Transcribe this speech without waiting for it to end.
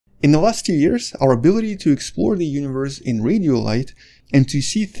In the last few years, our ability to explore the universe in radio light and to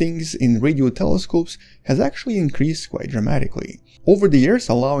see things in radio telescopes has actually increased quite dramatically. Over the years,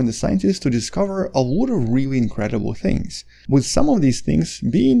 allowing the scientists to discover a lot of really incredible things, with some of these things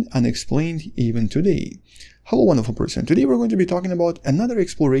being unexplained even today. Hello wonderful person, today we're going to be talking about another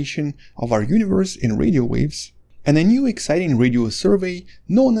exploration of our universe in radio waves and a new exciting radio survey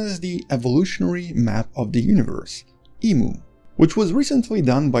known as the Evolutionary Map of the Universe, EMU, which was recently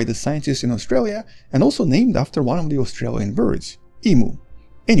done by the scientists in Australia and also named after one of the Australian birds, emu.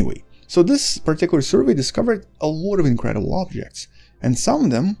 Anyway, so this particular survey discovered a lot of incredible objects, and some of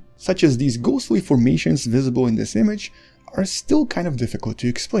them, such as these ghostly formations visible in this image, are still kind of difficult to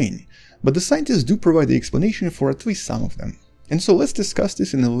explain, but the scientists do provide the explanation for at least some of them. And so let's discuss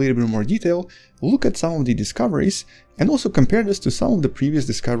this in a little bit more detail, look at some of the discoveries, and also compare this to some of the previous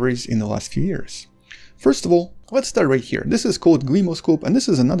discoveries in the last few years. First of all, let's start right here. This is called Glynoscope, and this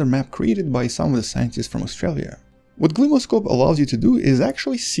is another map created by some of the scientists from Australia. What Glynoscope allows you to do is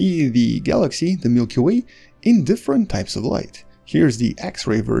actually see the galaxy, the Milky Way, in different types of light. Here's the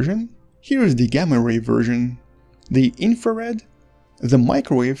X-ray version, here's the gamma ray version, the infrared, the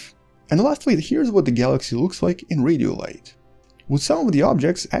microwave, and lastly, here's what the galaxy looks like in radio light, with some of the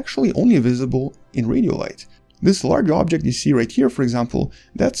objects actually only visible in radio light. This large object you see right here, for example,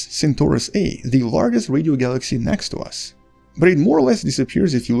 that's Centaurus A, the largest radio galaxy next to us. But it more or less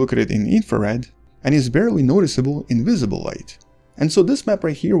disappears if you look at it in infrared, and is barely noticeable in visible light. And so this map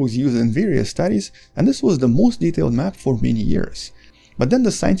right here was used in various studies, and this was the most detailed map for many years. But then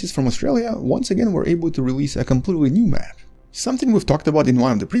the scientists from Australia once again were able to release a completely new map. Something we've talked about in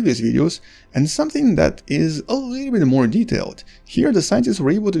one of the previous videos, and something that is a little bit more detailed. Here the scientists were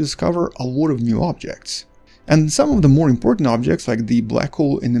able to discover a lot of new objects. And some of the more important objects, like the black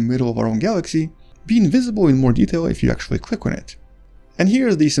hole in the middle of our own galaxy, being visible in more detail if you actually click on it. And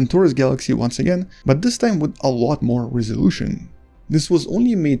here's the Centaurus galaxy once again, but this time with a lot more resolution. This was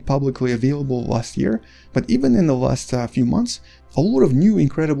only made publicly available last year, but even in the last few months, a lot of new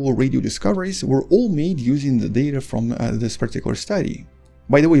incredible radio discoveries were all made using the data from this particular study.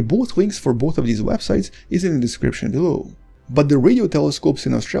 By the way, both links for both of these websites is in the description below. But the radio telescopes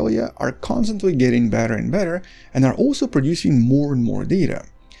in Australia are constantly getting better and better and are also producing more and more data,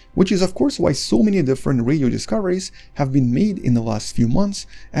 which is of course why so many different radio discoveries have been made in the last few months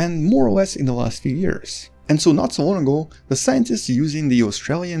and more or less in the last few years. And so not so long ago, the scientists using the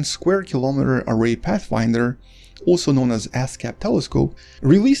Australian Square Kilometre Array Pathfinder, also known as ASCAP telescope,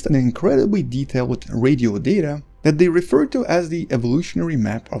 released an incredibly detailed radio data that they referred to as the Evolutionary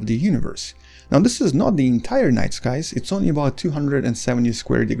Map of the Universe. Now this is not the entire night skies, it's only about 270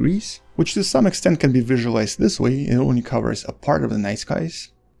 square degrees, which to some extent can be visualized this way, it only covers a part of the night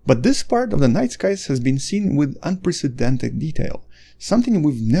skies. But this part of the night skies has been seen with unprecedented detail, something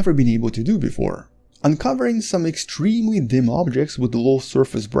we've never been able to do before, uncovering some extremely dim objects with low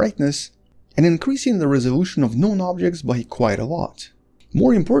surface brightness and increasing the resolution of known objects by quite a lot.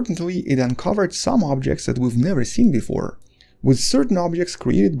 More importantly, it uncovered some objects that we've never seen before, with certain objects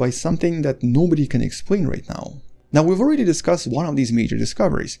created by something that nobody can explain right now. Now we've already discussed one of these major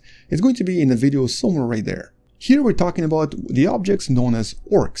discoveries, it's going to be in the video somewhere right there. Here we're talking about the objects known as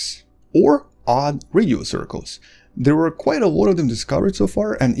ORCs, or odd radio circles. There were quite a lot of them discovered so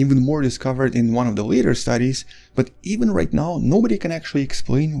far, and even more discovered in one of the later studies, but even right now nobody can actually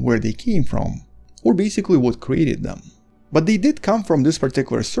explain where they came from, or basically what created them. But they did come from this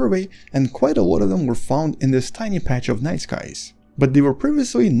particular survey, and quite a lot of them were found in this tiny patch of night skies. But they were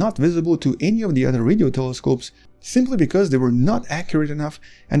previously not visible to any of the other radio telescopes, simply because they were not accurate enough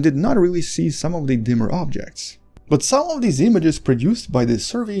and did not really see some of the dimmer objects. But some of these images produced by this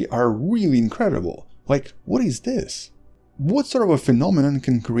survey are really incredible. Like, what is this? What sort of a phenomenon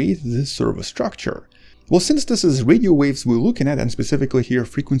can create this sort of a structure? Well, since this is radio waves we're looking at, and specifically here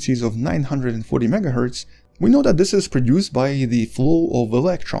frequencies of 940 MHz, we know that this is produced by the flow of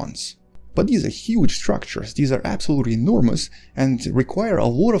electrons. But these are huge structures, these are absolutely enormous and require a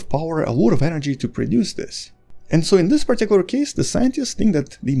lot of power, a lot of energy to produce this. And so in this particular case, the scientists think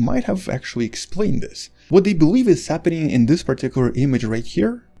that they might have actually explained this. What they believe is happening in this particular image right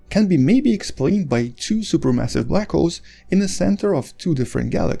here can be maybe explained by two supermassive black holes in the center of two different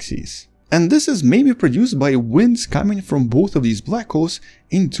galaxies. And this is maybe produced by winds coming from both of these black holes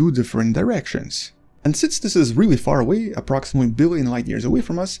in two different directions. And since this is really far away, approximately a billion light years away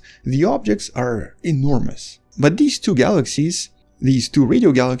from us, the objects are enormous. But these two galaxies, these two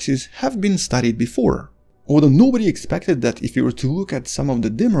radio galaxies, have been studied before. Although nobody expected that if you were to look at some of the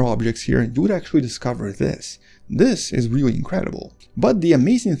dimmer objects here, you would actually discover this. This is really incredible. But the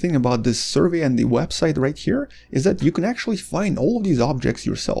amazing thing about this survey and the website right here is that you can actually find all of these objects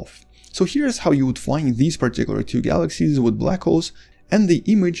yourself. So here's how you would find these particular two galaxies with black holes and the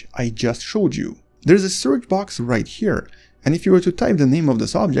image I just showed you. There's a search box right here, and if you were to type the name of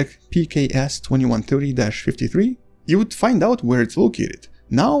this object, PKS2130-53, you would find out where it's located.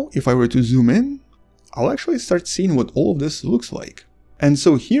 Now, if I were to zoom in, I'll actually start seeing what all of this looks like. And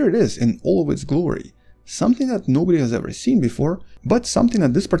so here it is in all of its glory. Something that nobody has ever seen before, but something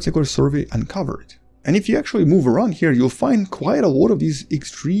that this particular survey uncovered. And if you actually move around here, you'll find quite a lot of these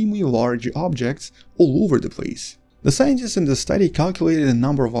extremely large objects all over the place. The scientists in the study calculated the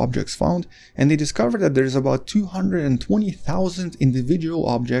number of objects found, and they discovered that there's about 220,000 individual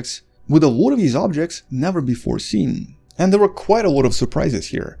objects, with a lot of these objects never before seen. And there were quite a lot of surprises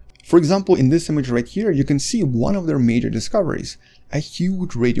here. For example, in this image right here, you can see one of their major discoveries, a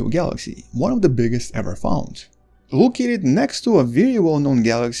huge radio galaxy, one of the biggest ever found. Located next to a very well-known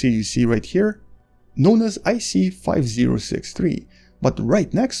galaxy you see right here, known as IC 5063, but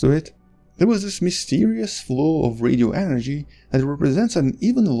right next to it, there was this mysterious flow of radio energy that represents an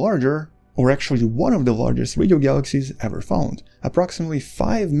even larger, or actually one of the largest radio galaxies ever found, approximately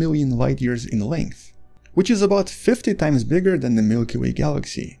 5 million light-years in length, which is about 50 times bigger than the Milky Way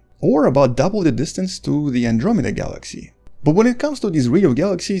galaxy, or about double the distance to the Andromeda galaxy. But when it comes to these radio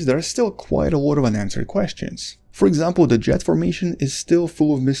galaxies, there are still quite a lot of unanswered questions. For example, the jet formation is still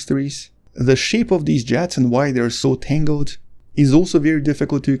full of mysteries. The shape of these jets and why they're so tangled is also very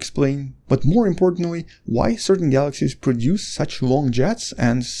difficult to explain, but more importantly, why certain galaxies produce such long jets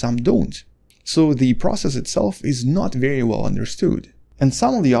and some don't. So the process itself is not very well understood, and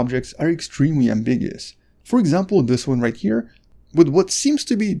some of the objects are extremely ambiguous. For example, this one right here, with what seems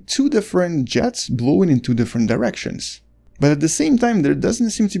to be two different jets blowing in two different directions. But at the same time, there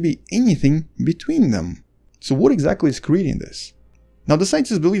doesn't seem to be anything between them. So what exactly is creating this? Now, the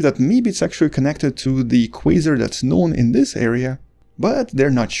scientists believe that maybe it's actually connected to the quasar that's known in this area, but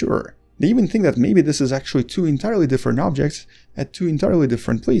they're not sure. They even think that maybe this is actually two entirely different objects at two entirely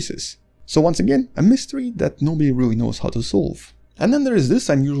different places. So once again, a mystery that nobody really knows how to solve. And then there is this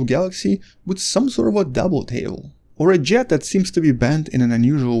unusual galaxy with some sort of a double tail, or a jet that seems to be bent in an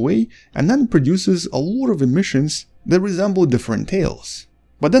unusual way and then produces a lot of emissions that resemble different tails.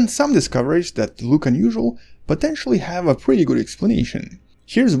 But then some discoveries that look unusual potentially have a pretty good explanation.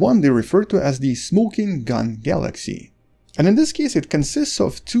 Here's one they refer to as the smoking gun galaxy. And in this case it consists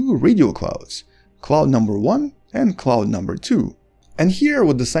of two radio clouds, cloud number 1 and cloud number 2. And here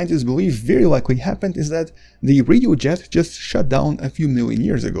what the scientists believe very likely happened is that the radio jet just shut down a few million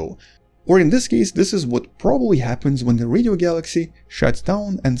years ago. Or in this case, this is what probably happens when the radio galaxy shuts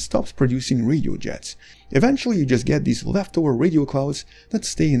down and stops producing radio jets. Eventually you just get these leftover radio clouds that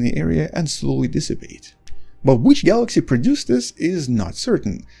stay in the area and slowly dissipate. But which galaxy produced this is not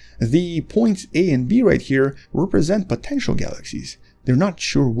certain. The points A and B right here represent potential galaxies. They're not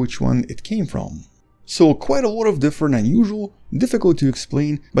sure which one it came from. So quite a lot of different unusual, difficult to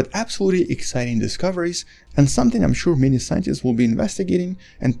explain, but absolutely exciting discoveries, and something I'm sure many scientists will be investigating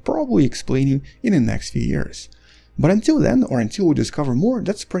and probably explaining in the next few years. But until then, or until we discover more,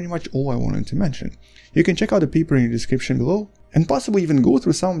 that's pretty much all I wanted to mention. You can check out the paper in the description below, and possibly even go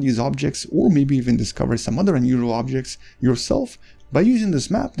through some of these objects, or maybe even discover some other unusual objects yourself by using this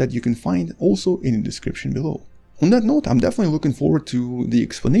map that you can find also in the description below. On that note, I'm definitely looking forward to the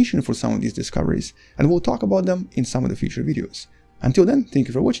explanation for some of these discoveries, and we'll talk about them in some of the future videos. Until then, thank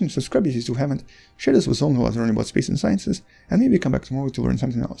you for watching, subscribe if you still haven't, share this with someone who has learned about space and sciences, and maybe come back tomorrow to learn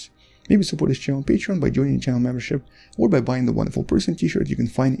something else. Maybe support this channel on Patreon by joining the channel membership, or by buying the Wonderful Person t-shirt you can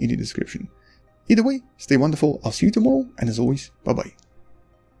find in the description. Either way, stay wonderful, I'll see you tomorrow, and as always, bye bye.